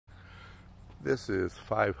This is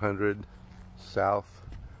 500 South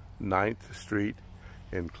 9th Street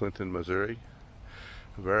in Clinton, Missouri.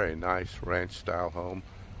 A very nice ranch style home.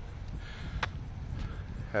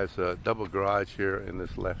 Has a double garage here in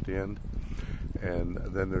this left end, and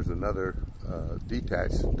then there's another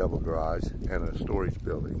detached double garage and a storage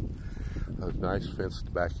building. A nice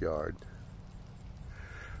fenced backyard.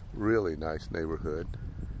 Really nice neighborhood.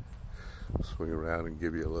 I'll swing around and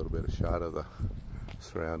give you a little bit of shot of the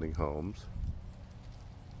surrounding homes.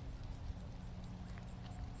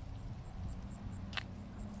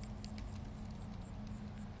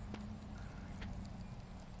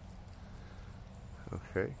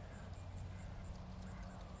 Okay.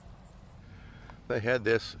 They had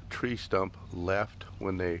this tree stump left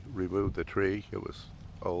when they removed the tree. It was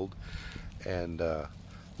old, and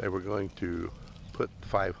they were going to put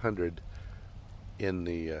 500 in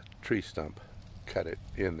the tree stump, cut it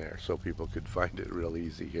in there so people could find it real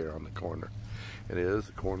easy here on the corner. It is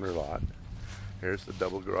a corner lot. Here's the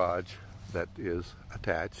double garage that is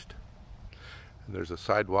attached. And there's a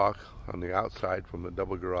sidewalk on the outside from the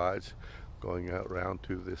double garage going out around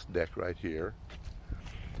to this deck right here.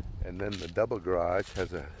 And then the double garage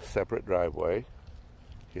has a separate driveway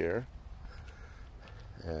here,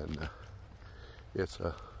 and it's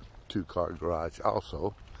a two-car garage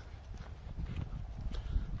also.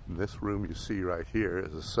 And this room you see right here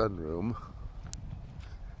is a sunroom.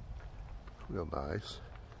 Real nice.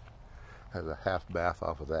 Has a half bath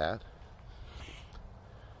off of that.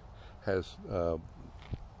 Has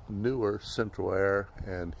newer central air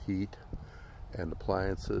and heat and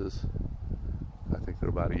appliances. I think they're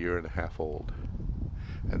about 1.5 years old,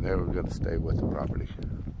 and they were going to stay with the property.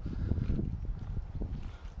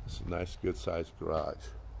 It's a nice, good-sized garage.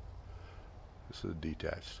 This is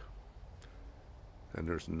detached, and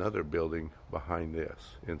there's another building behind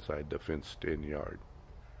this inside the fenced-in yard.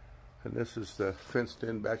 And this is the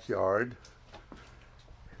fenced-in backyard.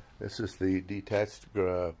 This is the detached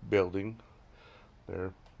building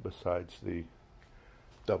there besides the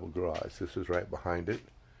double garage. This is right behind it,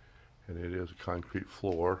 and it is a concrete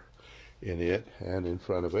floor in it and in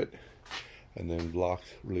front of it, and then blocks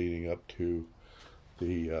leading up to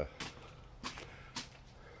the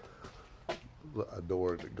a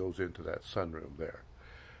door that goes into that sunroom there.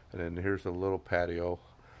 And then here's a little patio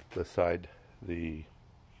beside the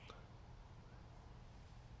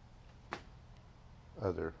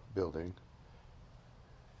other building.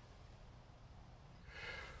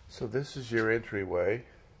 So this is your entryway.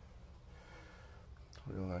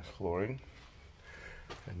 Real nice flooring.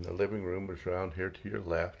 And the living room is around here to your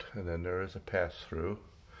left, and then there is a pass-through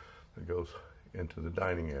that goes into the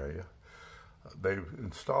dining area. They've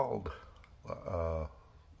installed a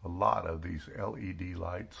lot of these LED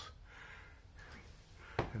lights,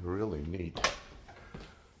 and really neat.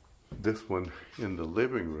 This one in the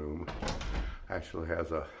living room actually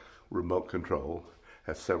has a remote control,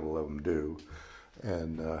 as several of them do,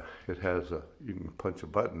 and it has you can punch a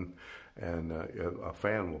button and a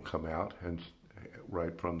fan will come out and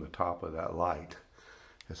right from the top of that light.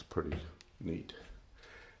 It's pretty neat.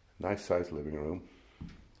 Nice sized living room.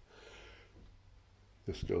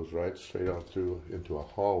 This goes right straight on through into a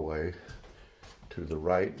hallway. To the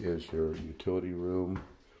right is your utility room,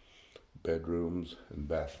 bedrooms, and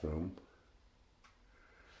bathroom.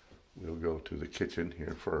 We'll go to the kitchen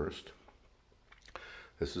here first.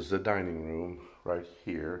 This is the dining room right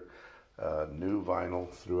here. New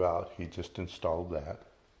vinyl throughout. He just installed that.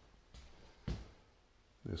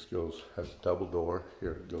 This has a double door.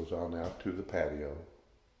 Here it goes on out to the patio.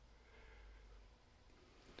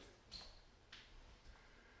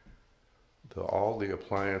 All the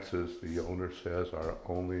appliances, the owner says, are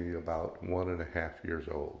only about 1.5 years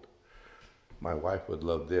old. My wife would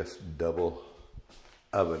love this double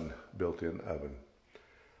oven, built-in oven.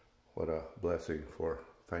 What a blessing for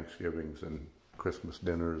Thanksgivings and Christmas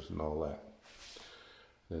dinners and all that.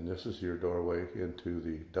 Then this is your doorway into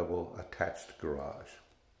the double attached garage.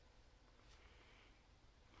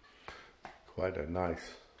 Quite a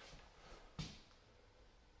nice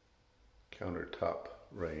countertop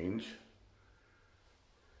range.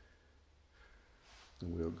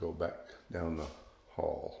 And we'll go back down the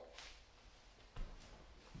hall.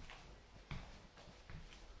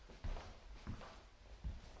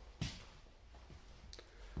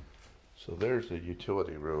 So there's the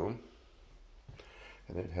utility room,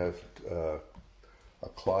 and it has a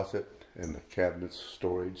closet and the cabinets,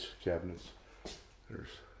 storage cabinets. There's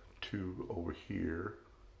 2 over here,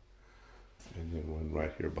 and then one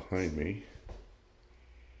right here behind me.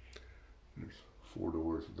 There's 4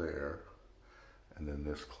 doors there, and then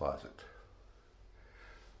this closet.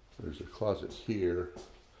 There's a closet here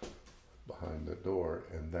behind the door,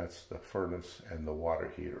 and that's the furnace and the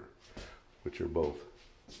water heater, which are both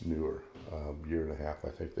newer, year and a half, I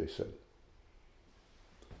think they said.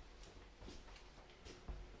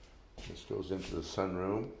 This goes into the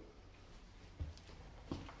sunroom.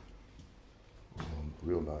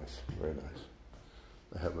 Real nice, very nice.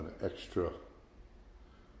 I have an extra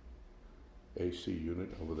AC unit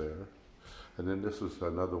over there. And then this is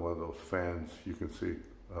another one of those fans. You can see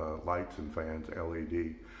lights and fans,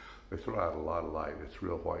 LED. They throw out a lot of light. It's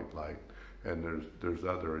real white light. And there's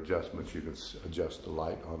other adjustments. You can adjust the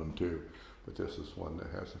light on them too. But this is one that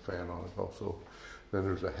has a fan on it also. Then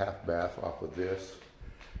there's a half bath off of this.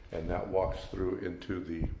 And that walks through into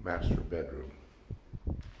the master bedroom.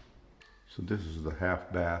 So this is the half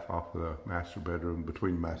bath off of the master bedroom,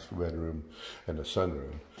 between master bedroom and the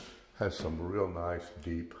sunroom. Has some real nice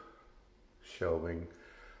deep shelving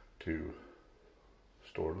to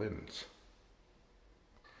store linens.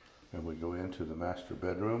 And we go into the master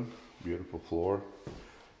bedroom, beautiful floor,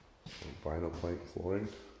 vinyl plank flooring.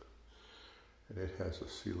 And it has a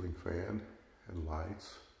ceiling fan and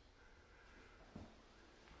lights.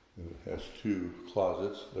 And it has two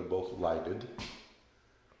closets, they're both lighted.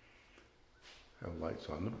 Have lights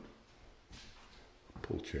on them.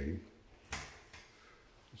 Pull chain,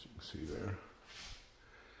 as you can see there.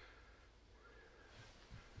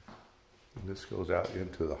 And this goes out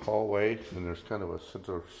into the hallway, and there's kind of a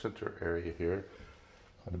center area here.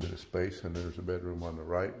 Quite a bit of space, and there's a bedroom on the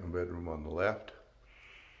right and a bedroom on the left.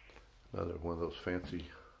 Another one of those fancy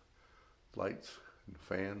lights and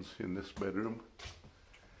fans in this bedroom.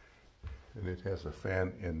 And it has a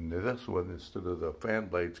fan in this one. Instead of the fan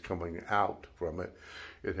blades coming out from it,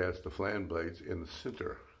 it has the fan blades in the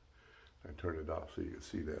center. I turn it off so you can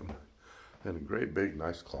see them. And a great big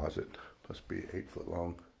nice closet, must be 8 foot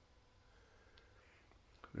long.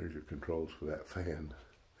 There's your controls for that fan.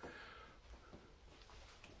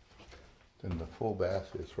 Then the full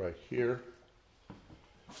bath is right here.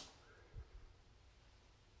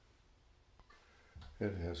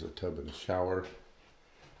 It has a tub and a shower.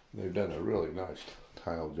 They've done a really nice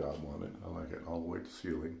tile job on it. I like it all the way to the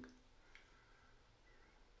ceiling.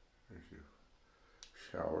 There's your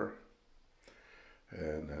shower.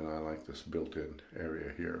 And then I like this built-in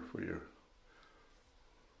area here for your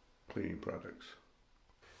cleaning products.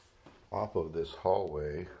 Off of this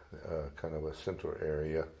hallway, kind of a central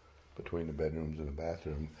area between the bedrooms and the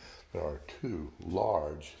bathroom, there are two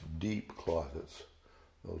large, deep closets.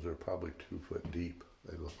 Those are probably 2 foot deep,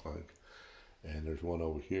 they look like. And there's one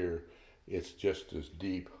over here. It's just as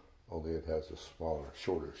deep, only it has a smaller,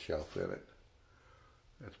 shorter shelf in it.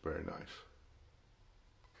 That's very nice.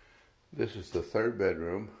 This is the third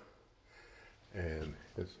bedroom, and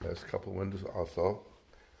it has a couple windows also.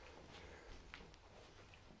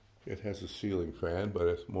 It has a ceiling fan, but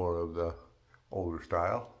it's more of the older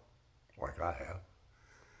style, like I have.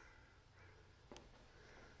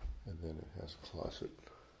 And then it has a closet,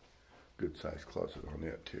 good sized closet on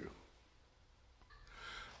it too.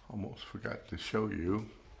 Almost forgot to show you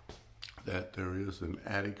that there is an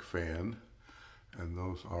attic fan, and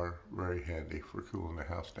those are very handy for cooling the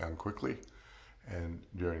house down quickly and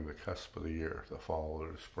during the cusp of the year, the fall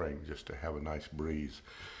or the spring, just to have a nice breeze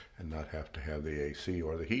and not have to have the AC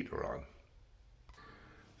or the heater on.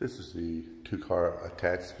 This is the 2-car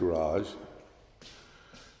attached garage.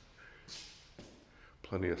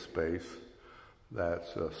 Plenty of space.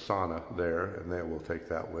 That's a sauna there, and they will take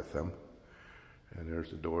that with them. And there's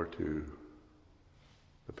the door to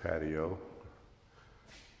the patio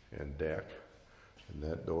and deck. And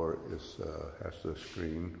that door is has the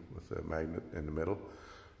screen with the magnet in the middle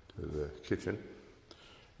to the kitchen.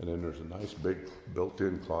 And then there's a nice big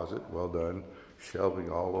built-in closet, well done, shelving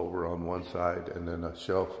all over on one side, and then a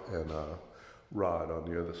shelf and a rod on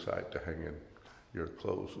the other side to hang in your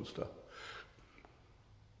clothes and stuff.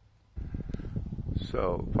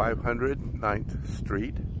 So 500 9th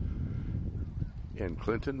Street in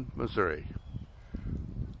Clinton, Missouri.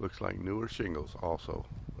 Looks like newer shingles also.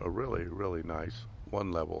 A really, really nice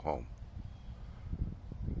one-level home.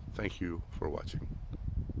 Thank you for watching.